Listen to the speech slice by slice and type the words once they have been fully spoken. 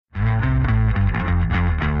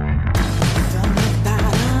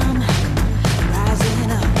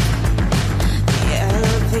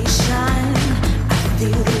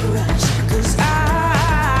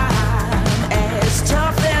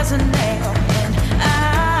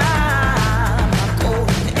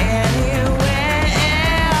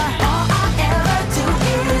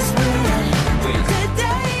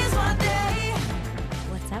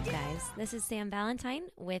this is Sam Valentine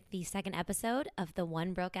with the second episode of the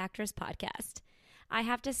One Broke Actress podcast. I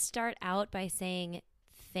have to start out by saying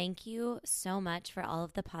thank you so much for all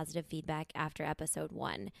of the positive feedback after episode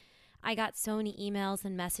 1. I got so many emails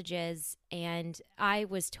and messages, and I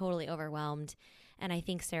was totally overwhelmed, and I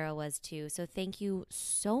think Sarah was too. So thank you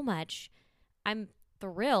so much. I'm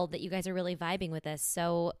thrilled that you guys are really vibing with this.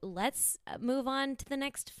 So let's move on to the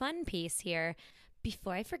next fun piece here.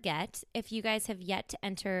 Before I forget, if you guys have yet to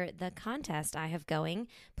enter the contest I have going,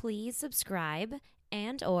 please subscribe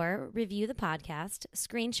and or review the podcast,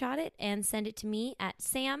 screenshot it, and send it to me at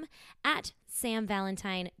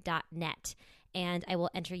sam@samvalentine.net. And I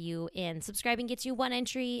will enter you in. Subscribing gets you 1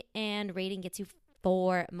 entry, and rating gets you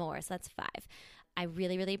 4 more. So that's 5. I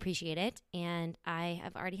really, really appreciate it. And I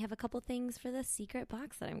already have a couple things for the secret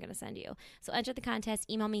box that I'm going to send you. So enter the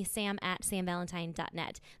contest. Email me,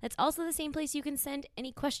 sam@samvalentine.net. That's also the same place you can send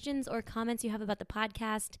any questions or comments you have about the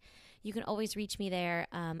podcast. You can always reach me there.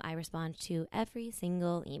 I respond to every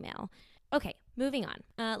single email. Okay, moving on.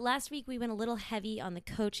 Last week we went a little heavy on the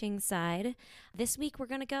coaching side. This week we're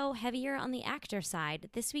going to go heavier on the actor side.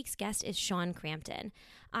 This week's guest is Sean Crampton.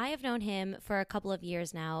 I have known him for a couple of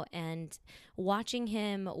years now, and watching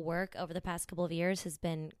him work over the past couple of years has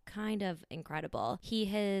been kind of incredible. He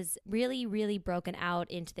has really, really broken out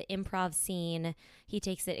into the improv scene. He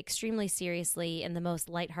takes it extremely seriously in the most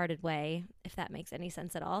lighthearted way, if that makes any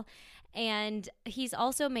sense at all. And he's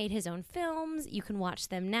also made his own films. You can watch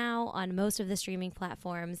them now on most of the streaming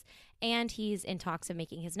platforms. And he's in talks of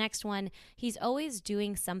making his next one. He's always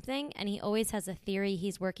doing something, and he always has a theory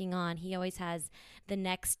he's working on. He always has the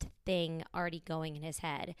next thing already going in his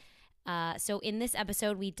head. So in this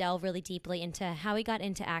episode, we delve really deeply into how he got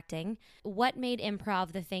into acting, what made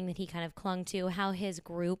improv the thing that he kind of clung to, how his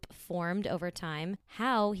group formed over time,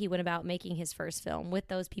 how he went about making his first film with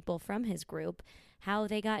those people from his group, how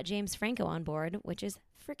they got James Franco on board, which is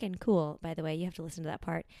freaking cool, by the way. You have to listen to that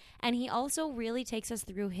part. And he also really takes us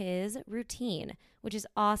through his routine, which is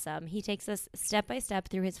awesome. He takes us step by step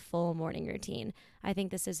through his full morning routine. I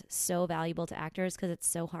think this is so valuable to actors because it's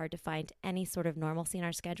so hard to find any sort of normalcy in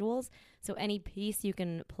our schedules. So any piece you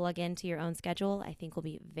can plug into your own schedule, I think will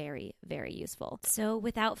be very, very useful. So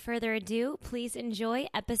without further ado, please enjoy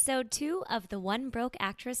episode 2 of the One Broke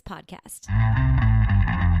Actress podcast.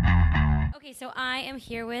 Okay, so I am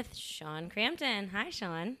here with Sean Crampton. Hi,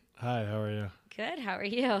 Sean. Hi, how are you? Good, how are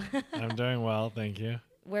you? I'm doing well, thank you.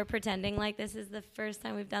 We're pretending like this is the first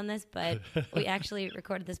time we've done this, but we actually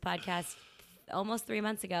recorded this podcast almost 3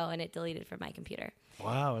 months ago, and it deleted from my computer.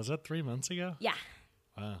 Wow, was that 3 months ago? Yeah.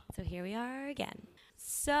 Wow. So here we are again.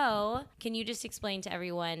 So can you just explain to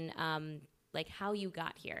everyone like how you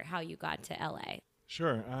got here, how you got to LA?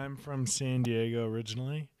 Sure, I'm from San Diego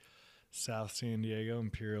originally. South San Diego,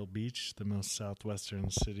 Imperial Beach, the most southwestern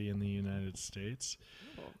city in the United States.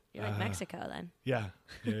 Ooh, you're like Mexico then. Yeah.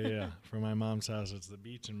 From my mom's house, it's the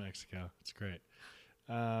beach in Mexico. It's great.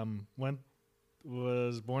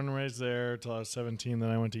 Was born and raised there till I was 17. Then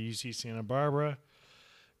I went to UC Santa Barbara.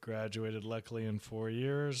 Graduated luckily in 4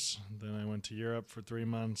 years. Then I went to Europe for 3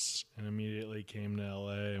 months and immediately came to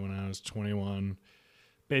LA when I was 21.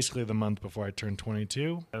 Basically the month before I turned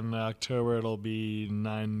 22. In October, it'll be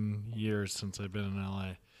 9 years since I've been in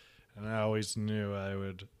LA. And I always knew I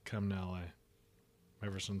would come to LA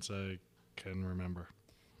ever since I can remember.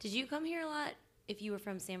 Did you come here a lot if you were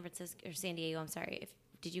from San Francisco or San Diego? I'm sorry.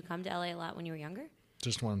 Did you come to LA a lot when you were younger?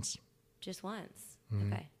 Just once. Just once.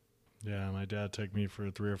 Mm-hmm. Okay. Yeah, my dad took me for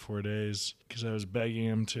 3 or 4 days because I was begging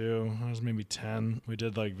him to. I was maybe 10. We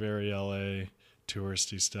did like very LA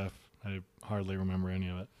touristy stuff. I hardly remember any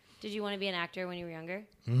of it. Did you want to be an actor when you were younger?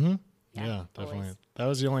 Mm-hmm. Yeah, definitely. Always. That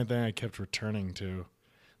was the only thing I kept returning to.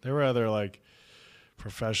 There were other like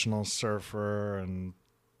professional surfer and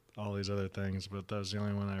all these other things, but that was the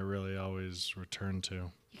only one I really always returned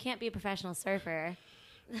to. You can't be a professional surfer.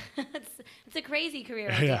 It's a crazy career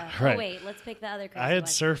idea. Yeah, right. Oh, wait, let's pick the other crazy I had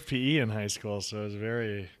one. surf PE in high school, so it was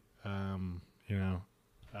very,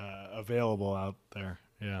 available out there.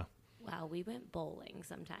 Yeah. Wow, we went bowling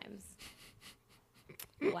sometimes.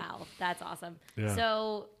 Wow, that's awesome. Yeah.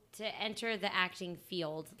 So to enter the acting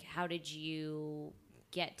field, how did you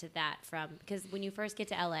get to that from? Because when you first get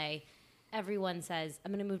to LA, everyone says,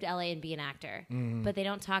 I'm going to move to LA and be an actor. Mm-hmm. But they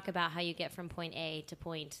don't talk about how you get from point A to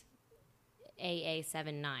point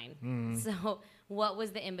AA79. Mm-hmm. So what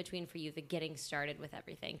was the in-between for you, the getting started with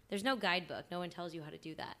everything? There's no guidebook. No one tells you how to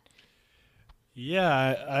do that.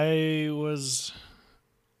 Yeah, I was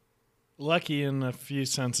lucky in a few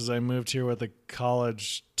senses. I moved here with a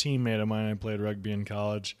college teammate of mine. I played rugby in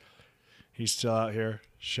college. He's still out here.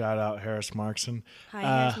 Shout out Harris Markson. Hi,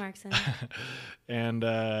 Harris Markson. And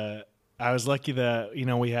I was lucky that,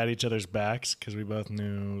 we had each other's backs because we both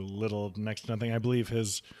knew little, next to nothing. I believe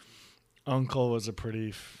his uncle was a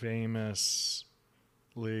pretty famously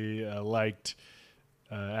liked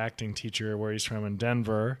acting teacher where he's from in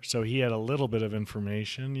Denver. So he had a little bit of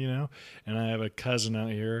information, And I have a cousin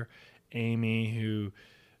out here, Amy, who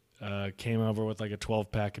came over with like a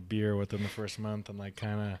 12-pack of beer within the first month and like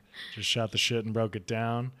kind of just shot the shit and broke it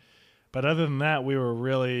down. But other than that, we were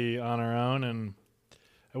really on our own, and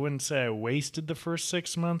I wouldn't say I wasted the first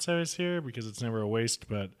 6 months I was here because it's never a waste,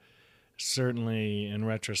 but certainly in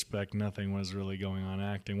retrospect, nothing was really going on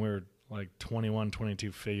acting. We were like 21,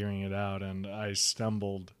 22 figuring it out, and I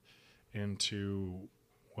stumbled into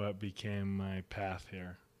what became my path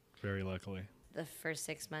here, very luckily. The first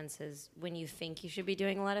 6 months is when you think you should be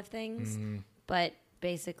doing a lot of things, but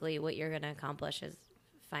basically what you're going to accomplish is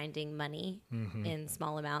finding money in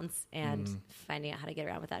small amounts and finding out how to get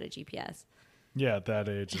around without a GPS. Yeah, at that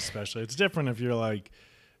age especially. It's different if you're like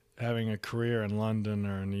having a career in London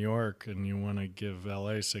or New York and you want to give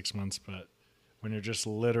LA 6 months, but when you're just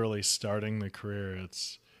literally starting the career,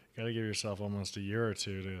 it's got to give yourself almost a year or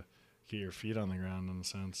two to get your feet on the ground in a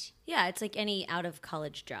sense. Yeah, it's like any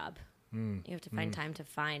out-of-college job. You have to find time to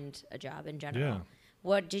find a job in general. Yeah.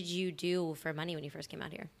 What did you do for money when you first came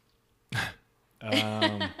out here?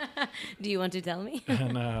 Do you want to tell me?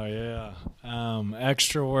 No, yeah.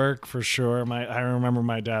 Extra work for sure. I remember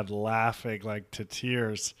my dad laughing like to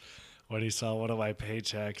tears when he saw one of my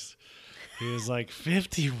paychecks. He was like,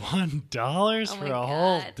 $51 for a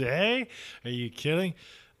whole day? Are you kidding?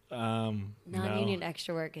 Non-union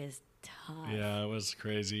extra work is tough. Yeah, it was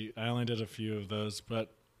crazy. I only did a few of those,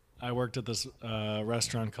 but I worked at this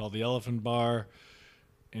restaurant called the Elephant Bar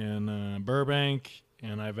in Burbank,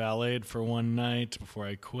 and I valeted for one night before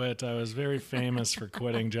I quit. I was very famous for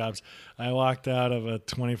quitting jobs. I walked out of a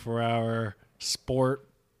 24-hour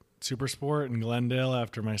super sport in Glendale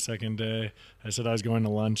after my second day. I said I was going to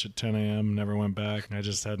lunch at 10 a.m., never went back. I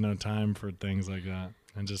just had no time for things like that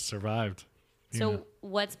and just survived. So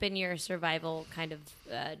what's been your survival kind of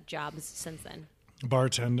jobs since then?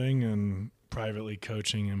 Bartending and privately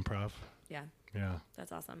coaching improv. Yeah. Yeah.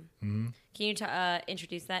 That's awesome. Mm-hmm. Can you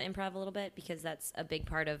introduce that improv a little bit? Because that's a big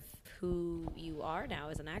part of who you are now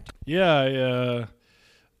as an actor. Yeah,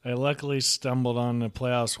 I luckily stumbled on the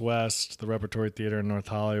Playhouse West, the Repertory Theater in North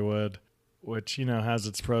Hollywood, which, has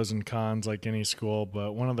its pros and cons like any school.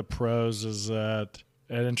 But one of the pros is that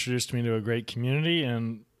it introduced me to a great community.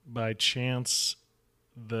 And by chance,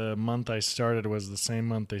 the month I started was the same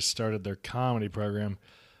month they started their comedy program.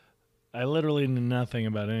 I literally knew nothing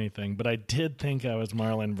about anything, but I did think I was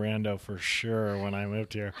Marlon Brando for sure when I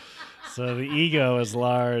moved here. So the ego is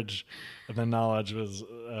large and the knowledge was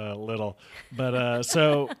little. But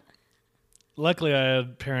so luckily I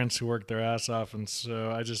had parents who worked their ass off, and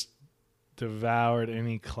so I just devoured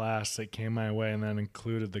any class that came my way, and that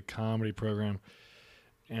included the comedy program.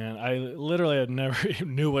 And I literally had never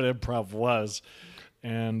even knew what improv was.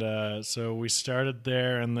 And so we started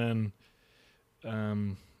there, and then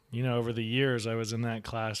over the years, I was in that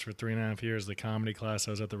class for 3.5 years, the comedy class.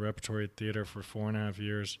 I was at the Repertory Theater for 4.5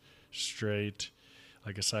 years straight,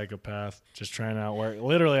 like a psychopath, just trying to outwork.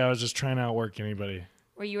 Literally, I was just trying to outwork anybody.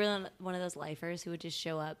 Were you one of those lifers who would just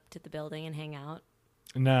show up to the building and hang out?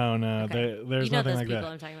 No, Okay. There's nothing like that. You know those people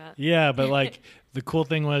I'm talking about. Yeah, but like the cool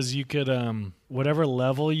thing was you could, whatever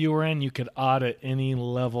level you were in, you could audit any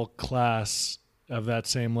level class of that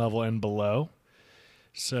same level and below.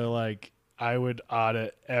 So like, I would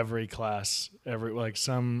audit every class,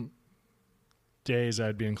 some days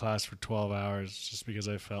I'd be in class for 12 hours just because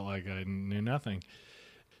I felt like I knew nothing.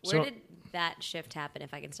 Where did that shift happen,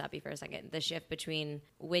 if I can stop you for a second? The shift between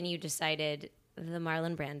when you decided the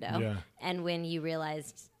Marlon Brando and when you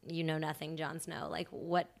realized you know nothing Jon Snow. Like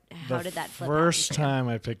how did that flip? First time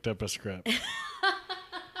I picked up a script.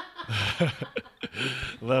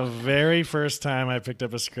 The very first time I picked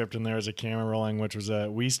up a script and there was a camera rolling, which was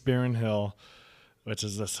at West Barron Hill, which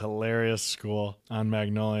is this hilarious school on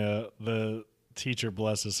Magnolia. The teacher,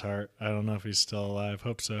 bless his heart, I don't know if he's still alive.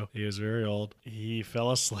 Hope so. He was very old. He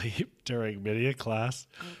fell asleep during mid class.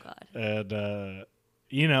 Oh, God. And,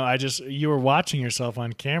 you were watching yourself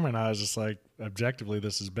on camera, and I was just like, objectively,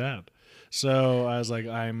 this is bad. So I was like,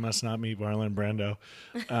 I must not meet Marlon Brando.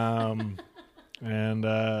 And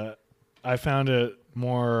I found it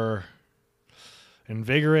more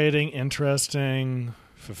invigorating, interesting,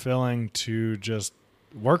 fulfilling to just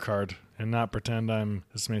work hard and not pretend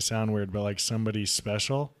this may sound weird, but like somebody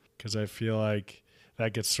special, because I feel like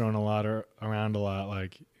that gets thrown around a lot.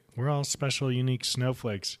 Like, we're all special, unique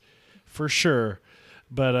snowflakes, for sure.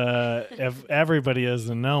 But if everybody is,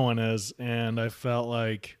 then no one is. And I felt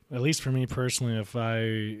like, at least for me personally, if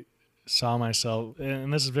I saw myself,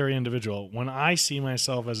 and this is very individual, when I see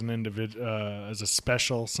myself as an individual, as a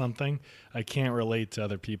special something, I can't relate to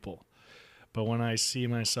other people. But when I see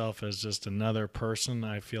myself as just another person,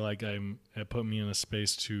 I feel like it put me in a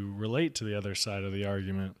space to relate to the other side of the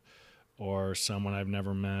argument, or someone I've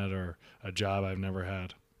never met, or a job I've never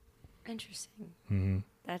had. Interesting. Mm-hmm.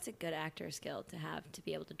 That's a good actor skill to have, to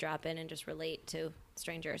be able to drop in and just relate to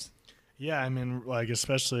strangers. Yeah, I mean, like,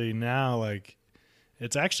 especially now, like,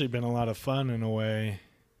 it's actually been a lot of fun in a way.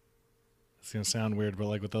 It's going to sound weird, but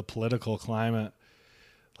like with the political climate,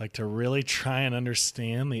 like to really try and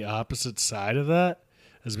understand the opposite side of that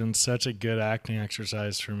has been such a good acting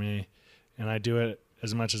exercise for me. And I do it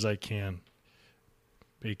as much as I can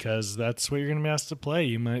because that's what you're going to be asked to play.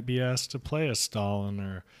 You might be asked to play a Stalin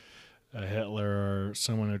or a Hitler or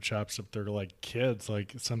someone who chops up their like kids,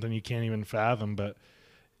 like something you can't even fathom, but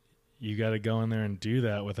you got to go in there and do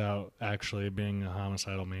that without actually being a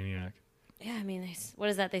homicidal maniac. Yeah, I mean, what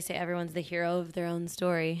is that? They say everyone's the hero of their own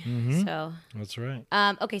story. Mm-hmm. So that's right.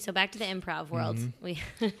 Okay, so back to the improv world.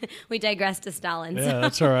 Mm-hmm. We digressed to Stalin. Yeah,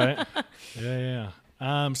 that's all right. Yeah.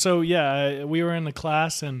 So yeah, we were in the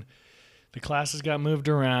class, and the classes got moved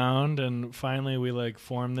around, and finally we like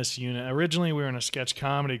formed this unit. Originally, we were in a sketch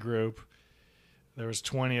comedy group. There was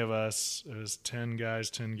 20 of us. It was 10 guys,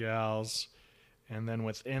 10 gals, and then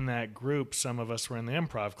within that group, some of us were in the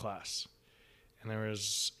improv class. And there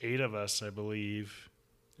was 8 of us, I believe.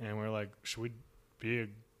 And we're like, should we be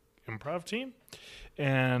an improv team?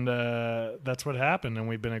 And that's what happened. And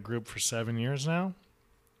we've been a group for 7 years now.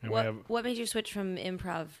 And what made you switch from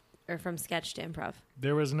improv or from sketch to improv?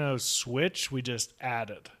 There was no switch. We just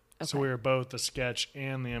added. Okay. So we were both the sketch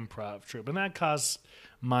and the improv troupe. And that caused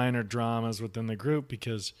minor dramas within the group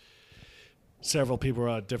because several people were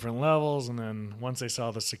at different levels, and then once they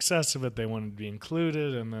saw the success of it, they wanted to be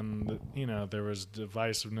included, and then there was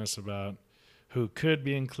divisiveness about who could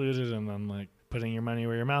be included, and then like putting your money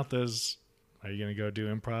where your mouth is. Are you going to go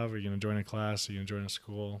do improv? Are you going to join a class? Are you going to join a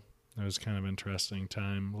school? It was kind of interesting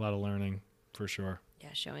time, a lot of learning for sure. Yeah,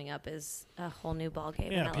 showing up is a whole new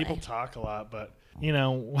ballgame. Yeah, in LA. people talk a lot, but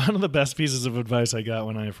one of the best pieces of advice I got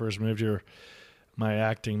when I first moved here, my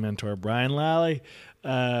acting mentor, Brian Lally,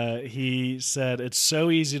 he said, it's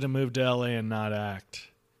so easy to move to LA and not act.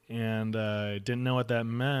 And I didn't know what that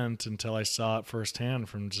meant until I saw it firsthand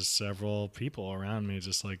from just several people around me,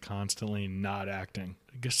 just like constantly not acting.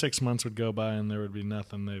 I guess 6 months would go by and there would be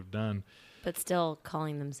nothing they've done. But still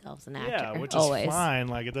calling themselves an actor. Yeah, which always. is fine.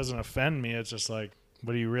 Like, it doesn't offend me. It's just like,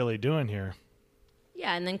 what are you really doing here?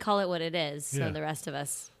 Yeah, and then call it what it is. So the rest of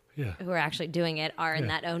us who are actually doing it are in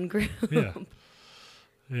that own group.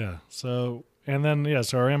 Yeah. So, and then,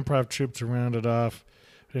 so our improv troupe to round it off.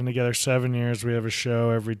 Been together 7 years. We have a show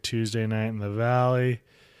every Tuesday night in the Valley.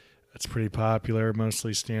 It's pretty popular,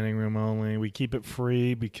 mostly standing room only. We keep it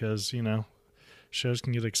free because, shows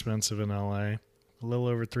can get expensive in LA. A little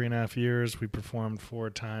over 3.5 years. We performed 4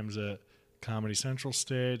 times at Comedy Central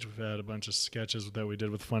stage. We've had a bunch of sketches that we did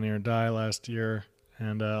with Funny or Die last year.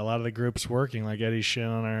 And a lot of the groups working, like Eddie Shin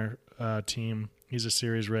on our team. He's a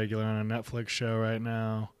series regular on a Netflix show right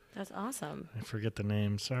now. That's awesome. I forget the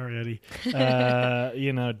name. Sorry, Eddie.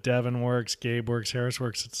 Devin works, Gabe works, Harris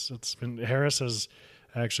works. It's been Harris is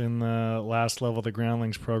actually in the last level of the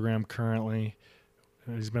Groundlings program currently.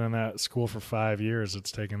 He's been in that school for 5 years.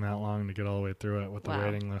 It's taken that long to get all the way through it with the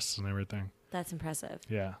waiting lists and everything. That's impressive.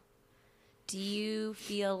 Yeah. Do you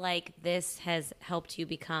feel like this has helped you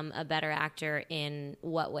become a better actor in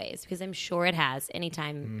what ways? Because I'm sure it has.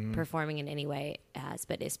 Anytime performing in any way it has.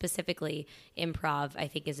 But specifically improv, I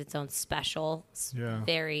think, is its own special,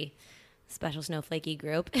 very special snowflakey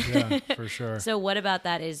group. Yeah, for sure. So what about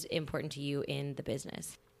that is important to you in the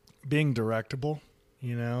business? Being directable.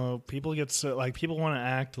 People get people want to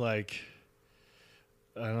act like,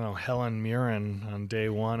 I don't know, Helen Mirren on day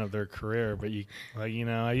one of their career. But,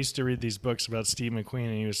 I used to read these books about Steve McQueen,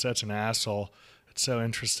 and he was such an asshole. It's so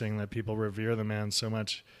interesting that people revere the man so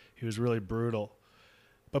much. He was really brutal.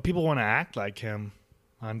 But people want to act like him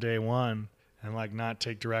on day one and, not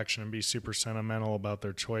take direction and be super sentimental about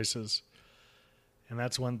their choices. And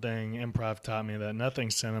that's one thing improv taught me, that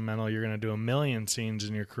nothing's sentimental. You're going to do 1 million scenes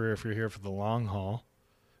in your career if you're here for the long haul.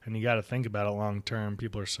 And you got to think about it long term.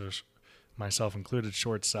 People are so, myself included,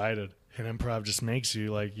 short-sighted. And improv just makes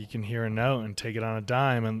you, you can hear a note and take it on a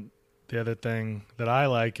dime. And the other thing that I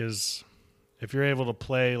like is if you're able to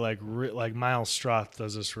play, like Miles Stroth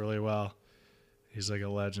does this really well. He's like a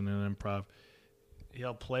legend in improv.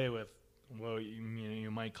 He'll play with what you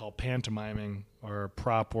might call pantomiming or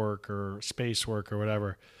prop work or space work or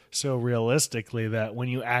whatever so realistically that when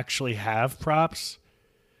you actually have props,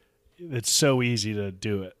 it's so easy to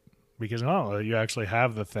do it because you actually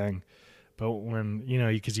have the thing. But when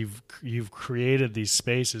because you've created these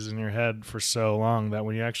spaces in your head for so long that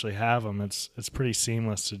when you actually have them, it's pretty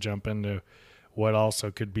seamless to jump into what also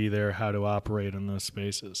could be there, how to operate in those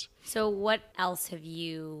spaces. So what else have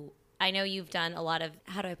you? I know you've done a lot of.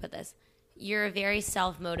 How do I put this? You're a very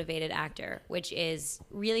self-motivated actor, which is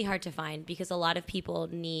really hard to find because a lot of people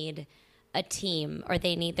need a team or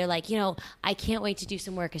they're like, I can't wait to do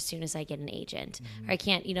some work as soon as I get an agent. Or I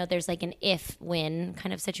can't, there's like an if-win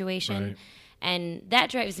kind of situation. Right. And that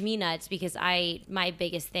drives me nuts because my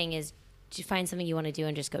biggest thing is to find something you want to do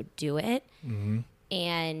and just go do it. Mm-hmm.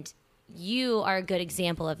 And you are a good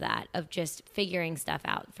example of that, of just figuring stuff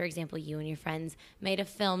out. For example, you and your friends made a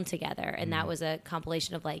film together, and that was a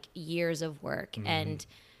compilation of like years of work. And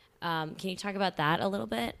can you talk about that a little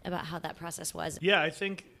bit, about how that process was? Yeah, I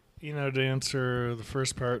think, to answer the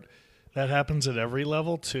first part, that happens at every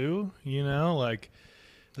level too, like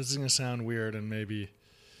this is going to sound weird and maybe,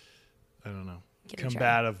 I don't know,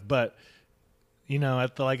 combative, but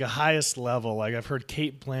at the a highest level, like I've heard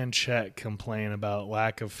Cate Blanchett complain about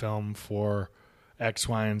lack of film for X,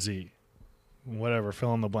 Y, and Z, whatever,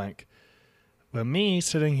 fill in the blank. But me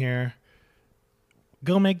sitting here,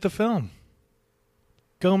 go make the film.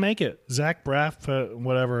 Go make it. Zach Braff put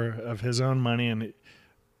whatever of his own money and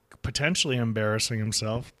potentially embarrassing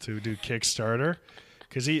himself to do Kickstarter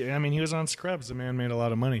because he was on Scrubs. The man made a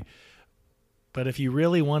lot of money. But if you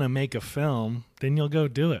really want to make a film, then you'll go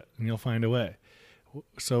do it and you'll find a way.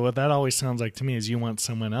 So what that always sounds like to me is you want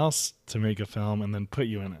someone else to make a film and then put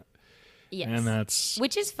you in it. Yes. And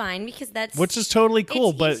which is fine because which is totally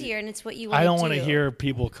cool, it's but easier and it's what you want to do. I don't want to hear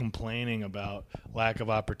people complaining about lack of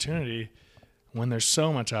opportunity when there's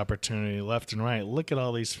so much opportunity left and right. Look at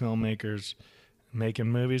all these filmmakers making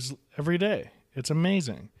movies every day. It's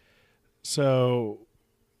amazing. So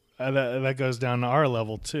that goes down to our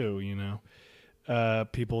level too,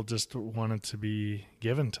 people just want it to be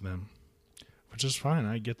given to them, which is fine.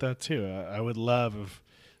 I get that too. I would love if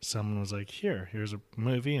someone was like, here's a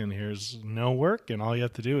movie and here's no work and all you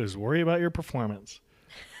have to do is worry about your performance.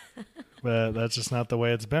 But that's just not the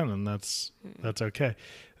way it's been, and that's okay.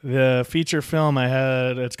 The feature film I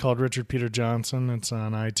had, it's called Richard Peter Johnson. It's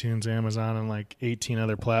on iTunes, Amazon, and like 18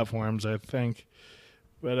 other platforms, I think.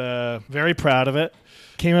 But very proud of it.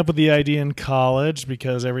 Came up with the idea in college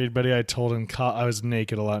because everybody I told in college, I was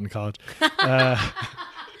naked a lot in college.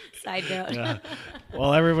 Side note. Yeah.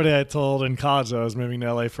 Well, everybody I told in college that I was moving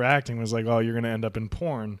to LA for acting was like, oh, you're going to end up in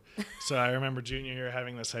porn. So I remember junior year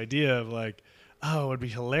having this idea of like, oh, it would be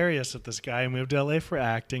hilarious if this guy moved to LA for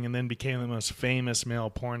acting and then became the most famous male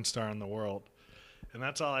porn star in the world. And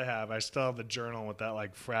that's all I have. I still have the journal with that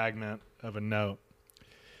like fragment of a note.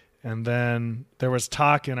 And then there was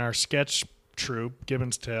talk in our sketch troupe,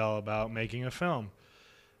 Gibbon's Tale, about making a film.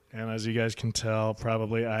 And as you guys can tell,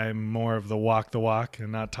 probably I'm more of the walk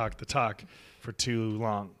and not talk the talk for too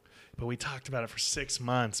long. But we talked about it for 6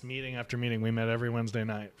 months, meeting after meeting. We met every Wednesday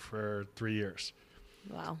night for 3 years.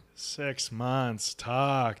 Wow. 6 months,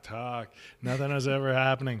 talk. Nothing was ever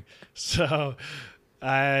happening. So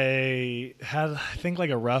I had, I think, like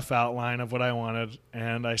a rough outline of what I wanted,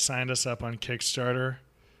 and I signed us up on Kickstarter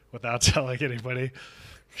without telling anybody.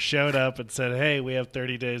 Showed up and said, hey, we have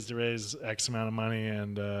 30 days to raise X amount of money,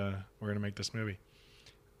 and we're going to make this movie.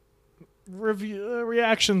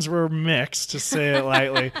 Reactions were mixed, to say it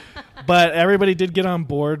lightly. But everybody did get on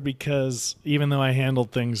board because even though I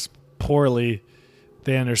handled things poorly,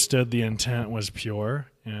 they understood the intent was pure,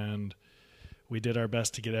 and we did our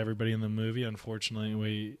best to get everybody in the movie.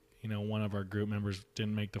 Unfortunately, one of our group members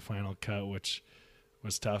didn't make the final cut, which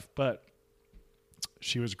was tough, but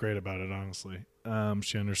she was great about it, honestly.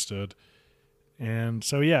 She understood. And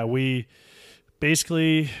so, yeah, we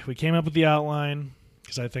came up with the outline,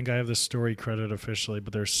 because I think I have the story credit officially,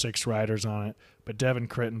 but there's 6 writers on it. But Devin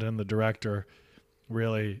Crittenden, the director,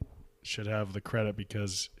 really should have the credit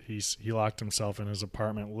because he locked himself in his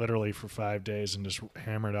apartment literally for 5 days and just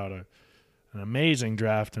hammered out an amazing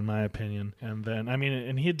draft, in my opinion. And then,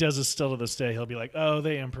 and he does this still to this day. He'll be like, oh,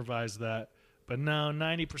 they improvised that. But no,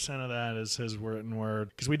 90% of that is his written word,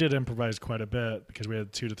 because we did improvise quite a bit because we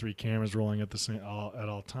had 2 to 3 cameras rolling at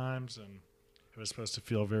all times, and it was supposed to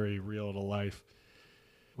feel very real to life.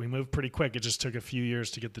 We moved pretty quick. It just took a few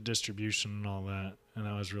years to get the distribution and all that, and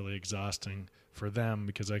that was really exhausting for them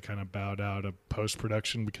because I kind of bowed out of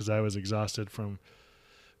post-production because I was exhausted from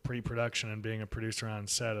pre-production and being a producer on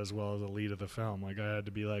set as well as the lead of the film. Like I had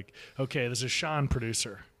to be like, okay, this is Sean,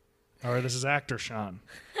 producer. or this is actor Sean,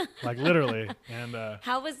 like literally. And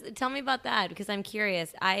Tell me about that, because I'm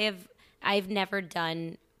curious. I've never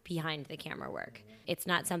done behind the camera work. It's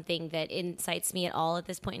not something that incites me at all at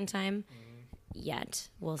this point in time yet.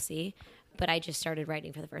 We'll see. But I just started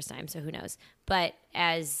writing for the first time, so who knows. But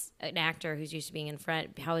as an actor who's used to being in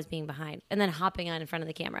front, how is being behind? And then hopping on in front of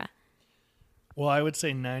the camera? well, I would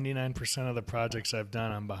say 99% of the projects I've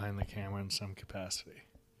done, I'm behind the camera in some capacity.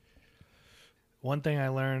 One thing I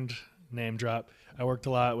learned, name drop, I worked a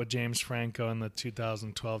lot with James Franco in the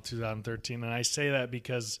 2012, 2013, and I say that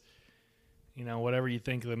because, you know, whatever you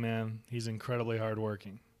think of the man, he's incredibly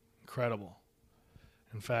hardworking. Incredible.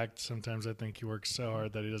 In fact, sometimes I think he works so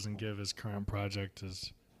hard that he doesn't give his current project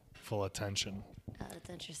his full attention. Oh, that's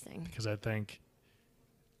interesting. Because I think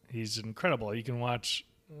he's incredible. You can watch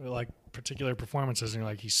like particular performances and you're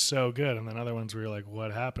like, he's so good. And then other ones where you're like,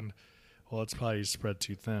 what happened? Well, it's probably spread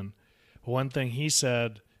too thin. But one thing he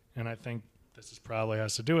said, and I think this is probably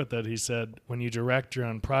has to do with it, he said, when you direct your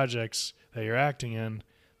own projects that you're acting in,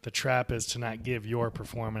 the trap is to not give your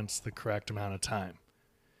performance the correct amount of time.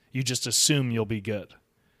 You just assume you'll be good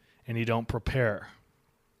and you don't prepare.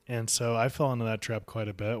 And so I fell into that trap quite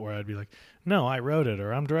a bit where I'd be like, no, I wrote it,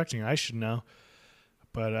 or I'm directing, I should know.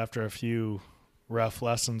 But after a few rough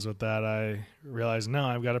lessons with that, I realized, no,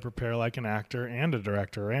 I've got to prepare like an actor and a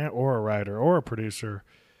director or a writer or a producer.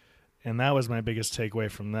 And that was my biggest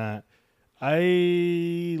takeaway from that.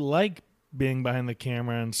 I like being behind the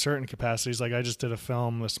camera in certain capacities. Like I just did a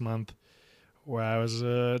film this month where I was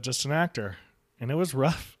just an actor. And it was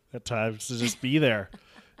rough at times to just be there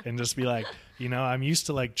and just be like, you know, I'm used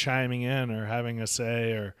to like chiming in or having a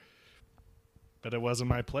say, but it wasn't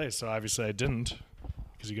my place. So obviously I didn't,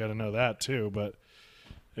 because you got to know that too. But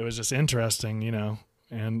it was just interesting, you know,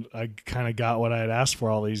 and I kind of got what I had asked for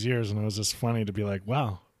all these years. And it was just funny to be like,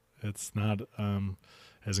 wow, it's not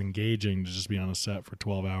as engaging to just be on a set for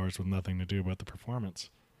 12 hours with nothing to do but the performance.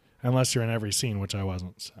 Unless you're in every scene, which I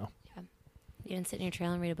wasn't, so. You didn't sit in your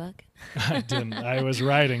trailer and read a book? I didn't. I was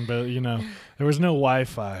writing, but, you know, there was no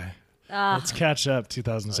Wi-Fi. Let's catch up,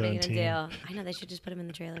 2017. What are you going to do? I know, they should just put him in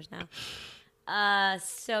the trailers now.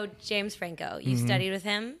 So James Franco, you studied with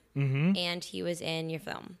him, and he was in your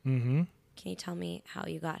film. Mm-hmm. Can you tell me how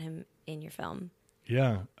you got him in your film?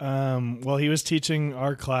 Yeah. Well, he was teaching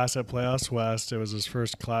our class at Playhouse West. It was his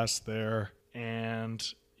first class there. And,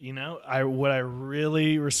 you know, what I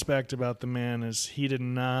really respect about the man is he did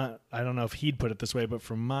not, I don't know if he'd put it this way, but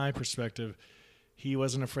from my perspective, he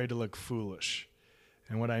wasn't afraid to look foolish.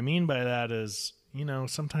 And what I mean by that is, you know,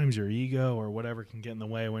 sometimes your ego or whatever can get in the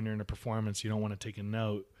way when you're in a performance. You don't want to take a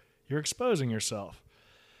note. You're exposing yourself.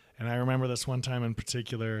 And I remember this one time in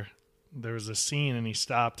particular, there was a scene and he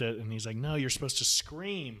stopped it and he's like, no, you're supposed to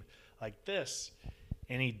scream like this.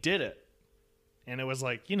 And he did it. And it was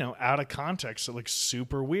like, you know, out of context, it looked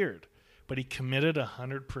super weird. But he committed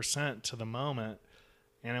 100% to the moment.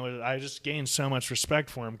 And I just gained so much respect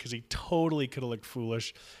for him because he totally could have looked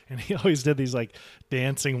foolish. And he always did these like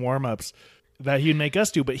dancing warm-ups that he'd make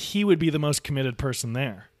us do. But he would be the most committed person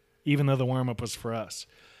there, even though the warm-up was for us.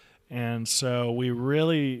 And so we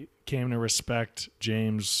really came to respect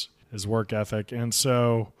James, his work ethic. And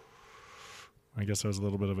so I guess that was a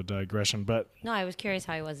little bit of a digression. But no, I was curious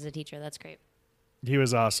how he was as a teacher. That's great. He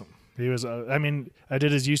was awesome. He was, I mean, I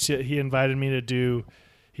did his UCLA, he invited me to do,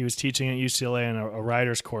 he was teaching at UCLA in a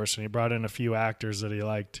writer's course, and he brought in a few actors that he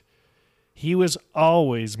liked. He was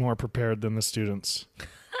always more prepared than the students.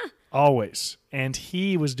 Always. And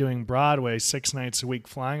he was doing Broadway 6 nights a week,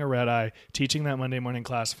 flying a red eye, teaching that Monday morning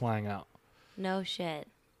class, flying out. No shit.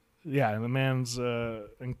 Yeah, and the man's,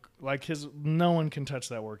 like no one can touch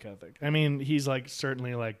that work ethic. I mean, he's like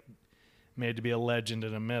certainly like made to be a legend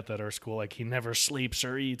and a myth at our school. Like he never sleeps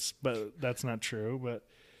or eats, but that's not true. But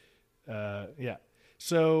yeah.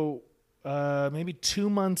 So maybe 2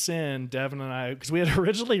 months in, Devin and I, because we had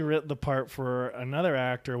originally written the part for another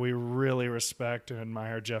actor we really respect and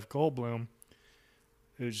admire, Jeff Goldblum,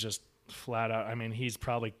 who's just flat out, I mean, he's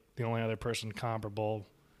probably the only other person comparable,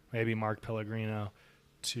 maybe Mark Pellegrino,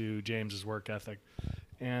 to James's work ethic.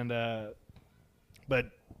 And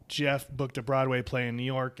but Jeff booked a Broadway play in New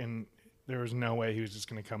York, and there was no way he was just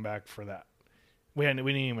going to come back for that. We didn't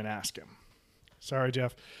even ask him. Sorry,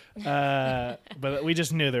 Jeff. But we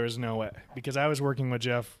just knew there was no way, because I was working with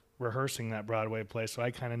Jeff rehearsing that Broadway play, so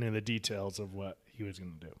I kind of knew the details of what he was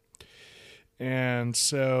going to do. And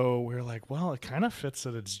so we were like, well, it kind of fits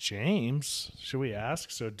that it's James. Should we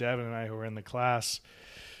ask? So Devin and I, who were in the class,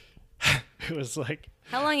 it was like...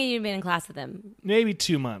 How long have you been in class with him? Maybe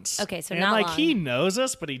 2 months. Okay, so and not like long. He knows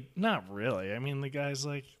us, but not really. I mean, the guy's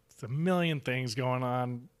like, there's a million things going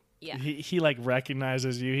on. Yeah. He like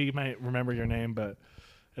recognizes you. He might remember your name, but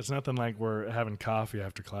it's nothing like we're having coffee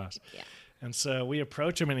after class. Yeah. And so we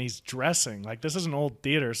approach him and he's dressing. Like, this is an old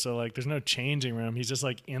theater, so like there's no changing room. He's just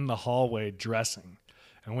like in the hallway dressing.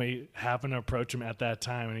 And we happen to approach him at that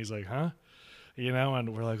time and he's like, huh? You know,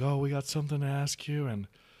 and we're like, oh, we got something to ask you. And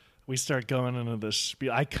we start going into this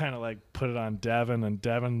spiel. I kind of like put it on Devin, and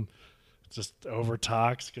Devin just over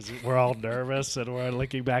talks because we're all nervous and we're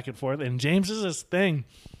looking back and forth. And James is this thing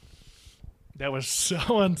that was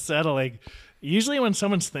so unsettling. Usually when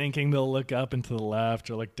someone's thinking, they'll look up and to the left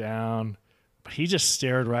or look down, but he just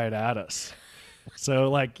stared right at us. So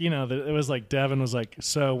like, you know, it was like Devin was like,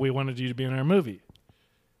 so we wanted you to be in our movie.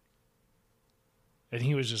 And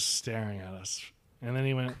he was just staring at us. And then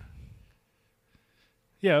he went,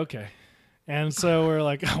 yeah, okay. And so we're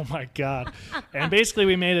like, oh my God. And basically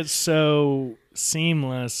we made it so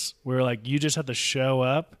seamless. We're like, you just have to show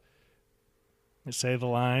up and say the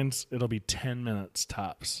lines. It'll be 10 minutes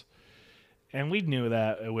tops. And we knew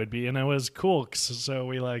that it would be. And it was cool. So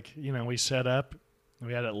we like, you know, we set up.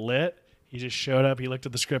 We had it lit. He just showed up. He looked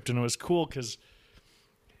at the script. And it was cool because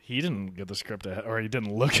he didn't get the script ahead, or he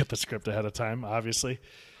didn't look at the script ahead of time, obviously.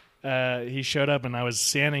 He showed up, and I was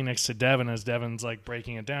standing next to Devin as Devin's like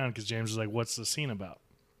breaking it down because James was like, what's the scene about?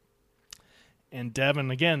 And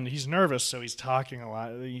Devin, again, he's nervous, so he's talking a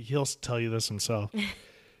lot. He'll tell you this himself.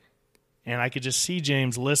 And I could just see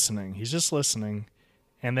James listening. He's just listening.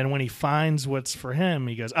 And then when he finds what's for him,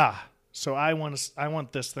 he goes, so I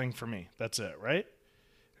want this thing for me. That's it, right?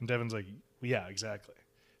 And Devin's like, yeah, exactly.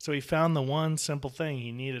 So he found the one simple thing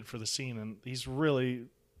he needed for the scene, and he's really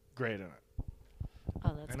great in it.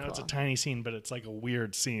 Oh, that's I know cool. it's a tiny scene, but it's like a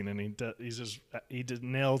weird scene, and he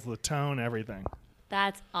nails the tone, everything.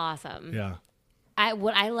 That's awesome. Yeah.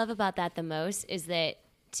 What I love about that the most is that,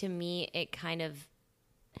 to me, it kind of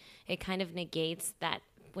negates that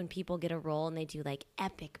when people get a role and they do like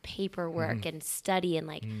epic paperwork and study and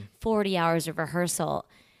like 40 hours of rehearsal.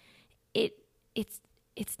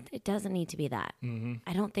 It doesn't need to be that. Mm-hmm.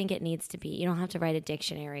 I don't think it needs to be. You don't have to write a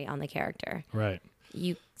dictionary on the character. Right.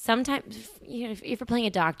 You sometimes, you know, if you're playing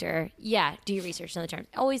a doctor, yeah, do your research on the terms.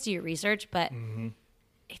 Always do your research, but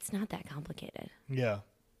it's not that complicated. Yeah.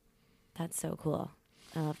 That's so cool.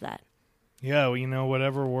 I love that. Yeah, well, you know,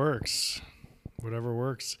 whatever works. Whatever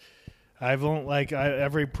works.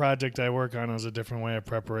 Every project I work on is a different way of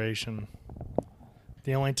preparation.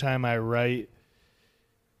 The only time I write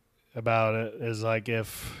about it is like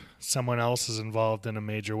if someone else is involved in a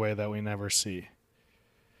major way that we never see.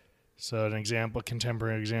 So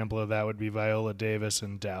contemporary example of that would be Viola Davis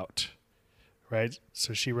in Doubt, right?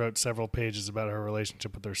 So she wrote several pages about her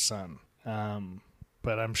relationship with her son.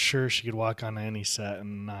 But I'm sure she could walk on any set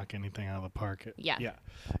and knock anything out of the park. Yeah.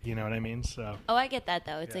 You know what I mean? So. Oh, I get that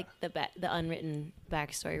though. It's like the unwritten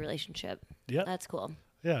backstory relationship. Yeah. That's cool.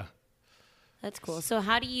 Yeah. That's cool. So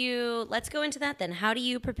let's go into that then. How do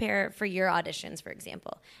you prepare for your auditions, for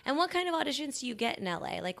example? And what kind of auditions do you get in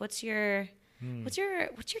LA? Like what's your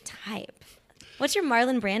type? What's your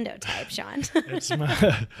Marlon Brando type, Sean?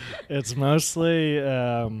 It's mostly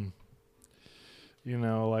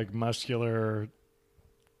like muscular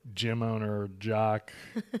gym owner, jock,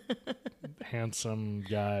 handsome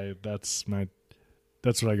guy. That's what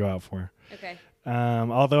I go out for. Okay.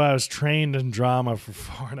 Although I was trained in drama for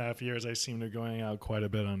 4.5 years, I seem to be going out quite a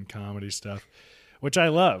bit on comedy stuff, which I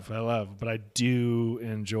love, but I do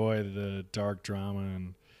enjoy the dark drama,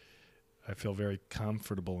 and I feel very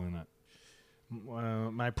comfortable in it.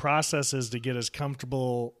 My process is to get as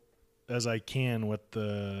comfortable as I can with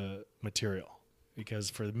the material, because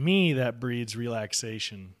for me, that breeds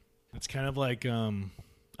relaxation. It's kind of like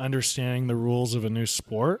understanding the rules of a new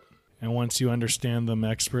sport, and once you understand them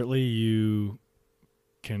expertly, you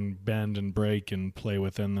can bend and break and play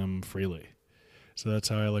within them freely. So that's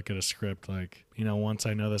how I look at a script. Like, once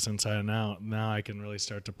I know this inside and out, now I can really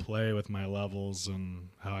start to play with my levels and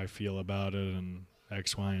how I feel about it and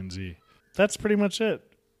X, Y, and Z. That's pretty much it.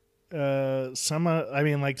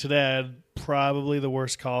 Like today, I had probably the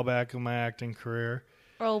worst callback of my acting career.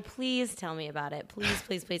 Oh, please tell me about it. Please,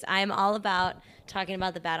 please, please. I am all about talking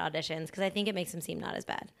about the bad auditions because I think it makes them seem not as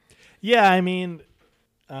bad. Yeah,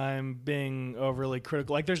 I'm being overly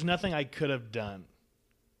critical. Like, there's nothing I could have done.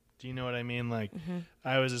 Do you know what I mean? Like,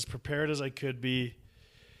 I was as prepared as I could be.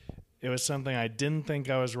 It was something I didn't think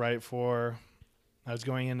I was right for. I was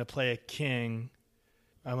going in to play a king.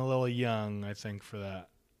 I'm a little young, I think, for that.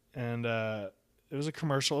 And it was a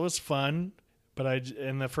commercial. It was fun. But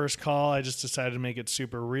in the first call, I just decided to make it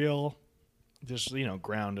super real. Just,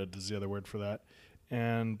 grounded is the other word for that.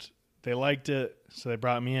 And they liked it, so they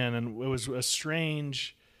brought me in. And it was a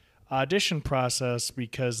strange audition process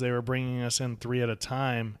because they were bringing us in 3 at a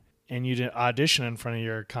time, and you didn't audition in front of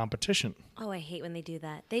your competition. Oh, I hate when they do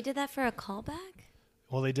that. They did that for a callback?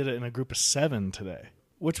 Well, they did it in a group of 7 today,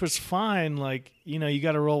 which was fine. Like, you know, you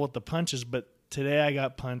got to roll with the punches, but today I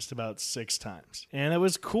got punched about 6 times. And it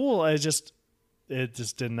was cool. It just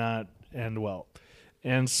did not end well.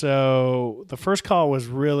 And so the first call was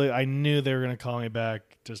really, I knew they were going to call me back.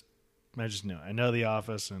 I just knew. I know the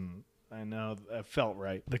office, and I know it felt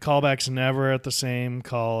right. The callback's never at the same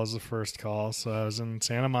call as the first call. So I was in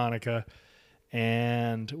Santa Monica,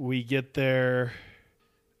 and we get there.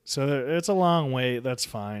 So it's a long wait. That's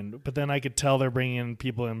fine. But then I could tell they're bringing in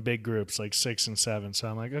people in big groups, like 6 and 7. So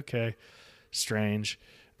I'm like, okay, strange.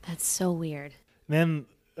 That's so weird. Then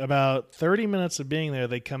about 30 minutes of being there,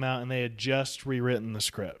 they come out and they had just rewritten the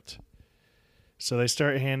script. So they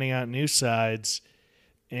start handing out new sides,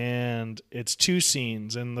 and it's 2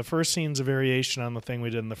 scenes. And the first scene's a variation on the thing we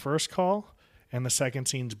did in the first call, and the second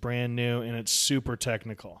scene's brand new, and it's super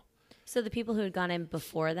technical. So the people who had gone in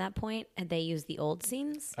before that point, had they used the old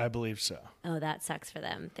scenes? I believe so. Oh, that sucks for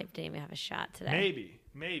them. They didn't even have a shot today.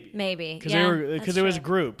 Maybe. Because it was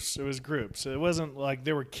groups. It was groups. It wasn't like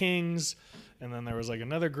there were kings, and then there was like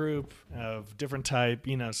another group of different type,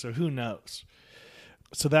 you know, so who knows?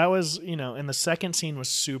 So that was, you know, and the second scene was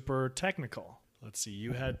super technical. Let's see,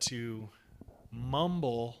 you had to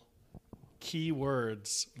mumble key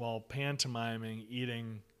words while pantomiming,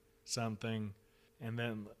 eating something, and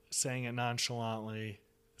then saying it nonchalantly.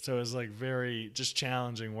 So it was like very just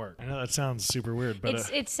challenging work. I know that sounds super weird,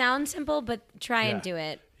 but it sounds simple, but try and do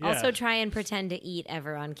it. Yeah. Also, try and pretend to eat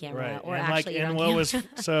ever on camera, right. or and actually like, eat and on what camera.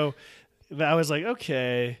 was so I was like,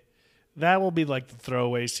 okay, that will be like the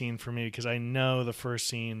throwaway scene for me because I know the first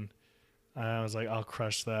scene. I was like, I'll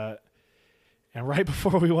crush that. And right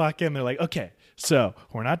before we walk in, they're like, okay, so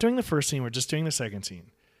we're not doing the first scene. We're just doing the second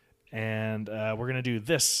scene. And we're going to do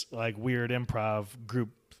this like weird improv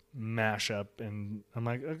group mashup. And I'm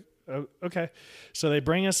like, okay. So they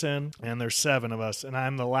bring us in, and there's 7 of us. And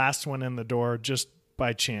I'm the last one in the door just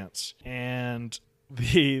by chance. And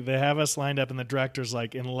they have us lined up, and the director's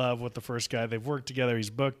like in love with the first guy. They've worked together. He's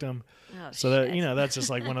booked him. Oh, so that, you know, that's just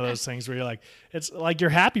like one of those things where you're like, it's like you're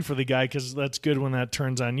happy for the guy because that's good when that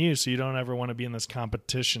turns on you. So you don't ever want to be in this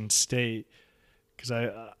competition state because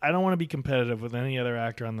I don't want to be competitive with any other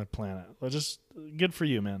actor on the planet. Well, just good for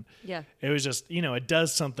you, man. Yeah. It was just, you know, it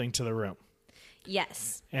does something to the room.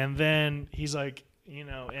 Yes. And then he's like, you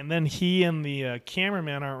know, and then he and the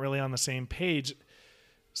cameraman aren't really on the same page.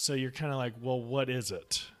 So you're kind of like, well, what is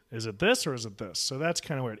it? Is it this or is it this? So that's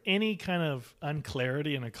kind of weird. Any kind of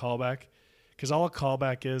unclarity in a callback, because all a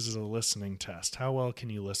callback is a listening test. How well can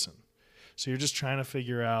you listen? So you're just trying to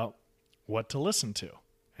figure out what to listen to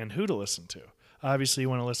and who to listen to. Obviously, you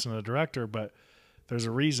want to listen to the director, but there's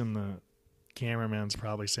a reason the cameraman's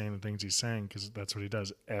probably saying the things he's saying because that's what he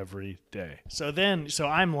does every day. So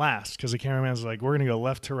I'm last because the cameraman's like, we're going to go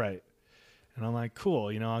left to right. And I'm like,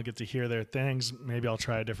 cool, you know, I'll get to hear their things. Maybe I'll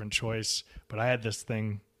try a different choice. But I had this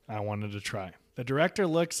thing I wanted to try. The director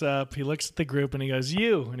looks up, he looks at the group, and he goes,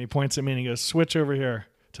 you. And he points at me, and he goes, switch over here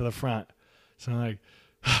to the front. So I'm like,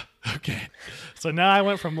 okay. So now I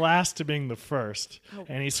went from last to being the first.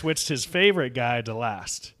 And he switched his favorite guy to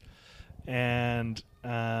last. And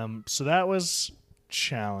so that was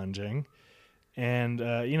challenging. And,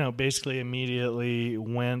 you know, basically immediately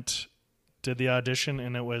did the audition,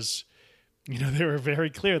 and it was... You know, they were very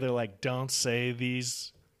clear. They're like, don't say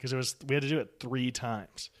these, because we had to do it 3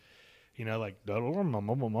 times. You know, like, mumble,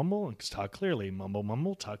 mumble, mumble, talk clearly, mumble,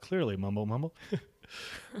 mumble, talk clearly, mumble, mumble.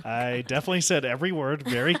 I definitely said every word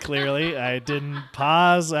very clearly. I didn't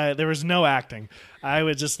pause. There was no acting. I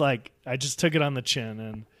just took it on the chin.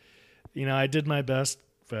 And, you know, I did my best,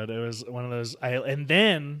 but it was one of those. And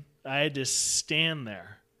then I had to stand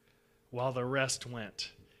there while the rest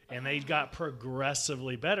went. And they got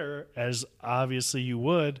progressively better, as obviously you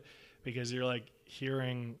would, because you're like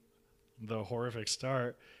hearing the horrific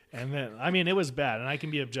start. And then, I mean, it was bad, and I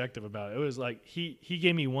can be objective about it. It was like he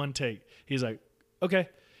gave me 1 take. He's like, okay,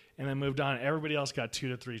 and then moved on. Everybody else got 2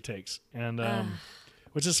 to 3 takes, and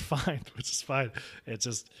which is fine. It's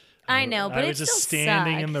just I know, but I it was just still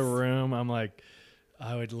standing sucks. in the room. I'm like,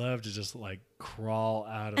 I would love to just like crawl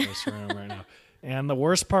out of this room right now. And the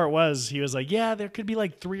worst part was he was like, yeah, there could be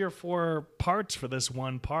like 3 or 4 parts for this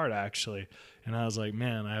one part, actually. And I was like,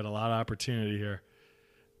 man, I had a lot of opportunity here.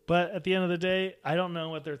 But at the end of the day, I don't know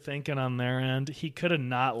what they're thinking on their end. He could have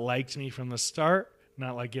not liked me from the start,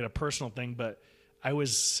 not like get a personal thing, but I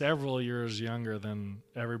was several years younger than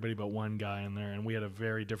everybody but one guy in there, and we had a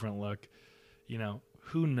very different look. You know,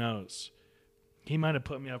 who knows? he might have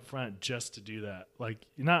put me up front just to do that. Like,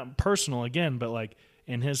 not personal again, but like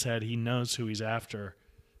in his head, he knows who he's after.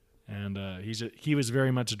 And he was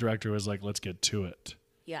very much a director who was like, let's get to it.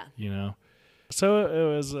 Yeah. You know? So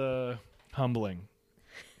it was humbling.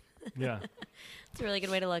 Yeah. It's a really good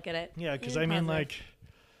way to look at it. Yeah, because Really I mean, positive.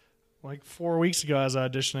 like 4 weeks ago, I was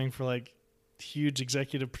auditioning for like huge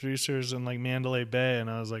executive producers in like Mandalay Bay, and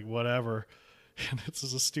I was like, whatever. And this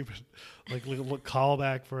is a stupid like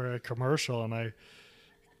callback for a commercial, and I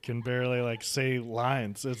can barely like say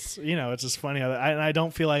lines. It's it's just funny. I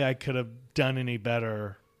don't feel like I could have done any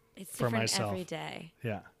better It's for different myself. every day.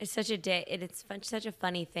 Yeah. It's such a day. It's such a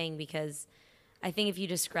funny thing because I think if you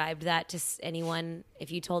described that to anyone,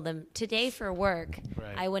 if you told them today for work,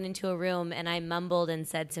 Right. I went into a room and I mumbled and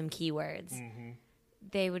said some keywords,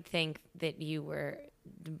 they would think that you were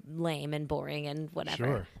lame and boring and whatever.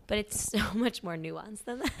 Sure. But it's so much more nuanced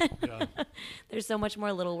than that. Yeah. There's so much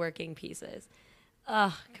more little working pieces.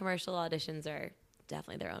 Commercial auditions are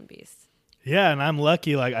definitely their own beast. Yeah, and I'm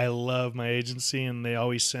lucky. Like, I love my agency, and they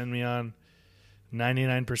always send me on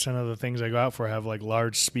 99% of the things I go out for have like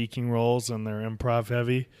large speaking roles, and they're improv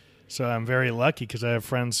heavy. So I'm very lucky because I have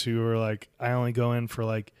friends who are like, I only go in for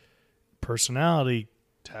like personality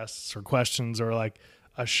tests or questions or like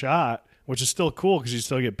a shot, which is still cool because you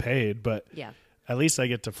still get paid. But Yeah. at least I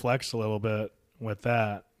get to flex a little bit with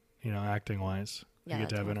that, acting wise. Yeah, You get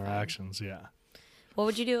to that's have more fun. interactions. Yeah. What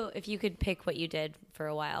would you do if you could pick what you did for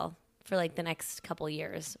a while, for like the next couple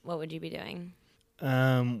years? What would you be doing?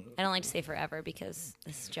 I don't like to say forever because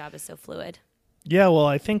this job is so fluid. Yeah, well,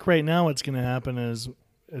 I think right now what's going to happen is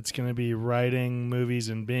it's going to be writing movies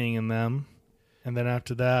and being in them. And then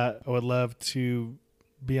after that, I would love to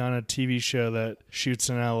be on a TV show that shoots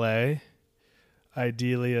in LA.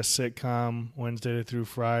 Ideally, a sitcom, Wednesday through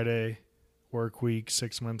Friday, work week,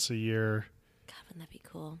 6 months a year. God, wouldn't that be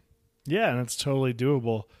cool? Yeah, and it's totally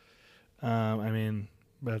doable. I mean,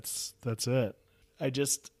 that's it.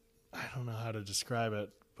 I don't know how to describe it,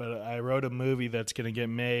 but I wrote a movie that's going to get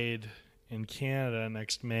made in Canada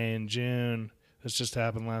next May and June. This just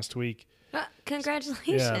happened last week. Congratulations.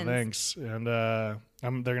 Yeah, thanks. And they're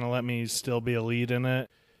going to let me still be a lead in it.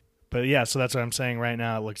 But yeah, so that's what I'm saying right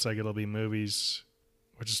now. It looks like it'll be movies,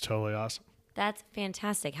 which is totally awesome. That's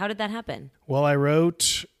fantastic. How did that happen? Well, I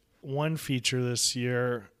wrote one feature this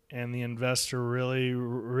year, and the investor really,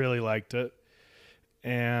 really liked it.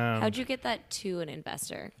 And How'd you get that to an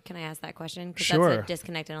investor? Can I ask that question? Because Sure. that's a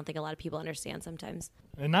disconnect I don't think a lot of people understand sometimes.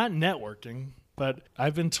 And not networking, but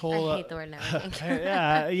I've been told. I hate the word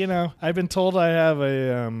networking. Yeah, I've been told I have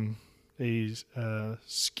a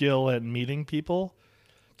skill at meeting people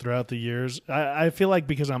throughout the years. I feel like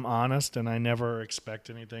because I'm honest and I never expect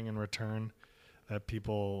anything in return, that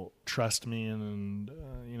people trust me and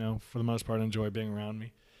for the most part enjoy being around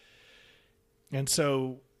me. And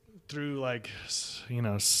so through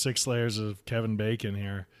 6 layers of Kevin Bacon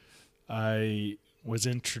here, I was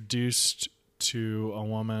introduced to a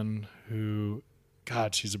woman who,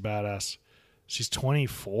 God, she's a badass. She's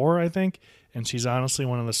 24, I think, and she's honestly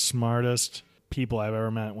one of the smartest people I've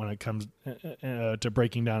ever met when it comes to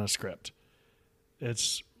breaking down a script.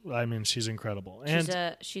 She's incredible.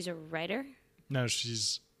 She's a writer? No,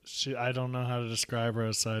 I don't know how to describe her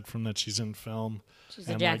aside from that she's in film. She's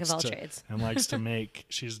a jack of all trades. And likes to make.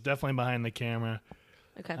 She's definitely behind the camera.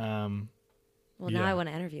 Okay. Now I want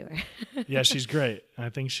to interview her. Yeah, she's great. I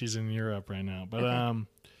think she's in Europe right now. But Okay.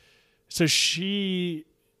 So she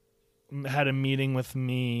had a meeting with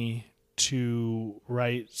me to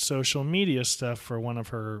write social media stuff for one of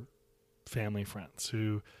her family friends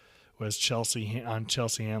who was on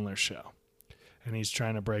Chelsea Handler's show. And he's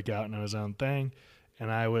trying to break out into his own thing.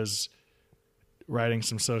 And I was writing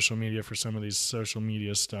some social media for some of these social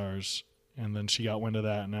media stars. And then she got wind of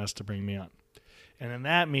that and asked to bring me on. And in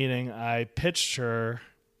that meeting, I pitched her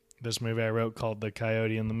this movie I wrote called The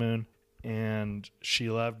Coyote and the Moon. And she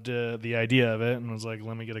loved the idea of it and was like,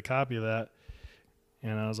 let me get a copy of that.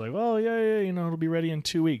 And I was like, well, yeah, it'll be ready in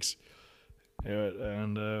 2 weeks.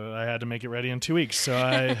 And I had to make it ready in 2 weeks. So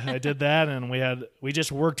I did that, and we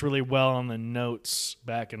just worked really well on the notes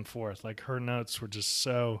back and forth. Like, her notes were just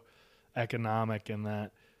so economic in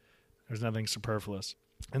that there's nothing superfluous.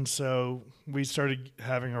 And so we started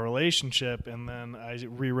having a relationship, and then I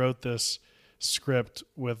rewrote this script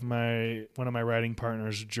with one of my writing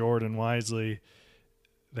partners, Jordan Wisely,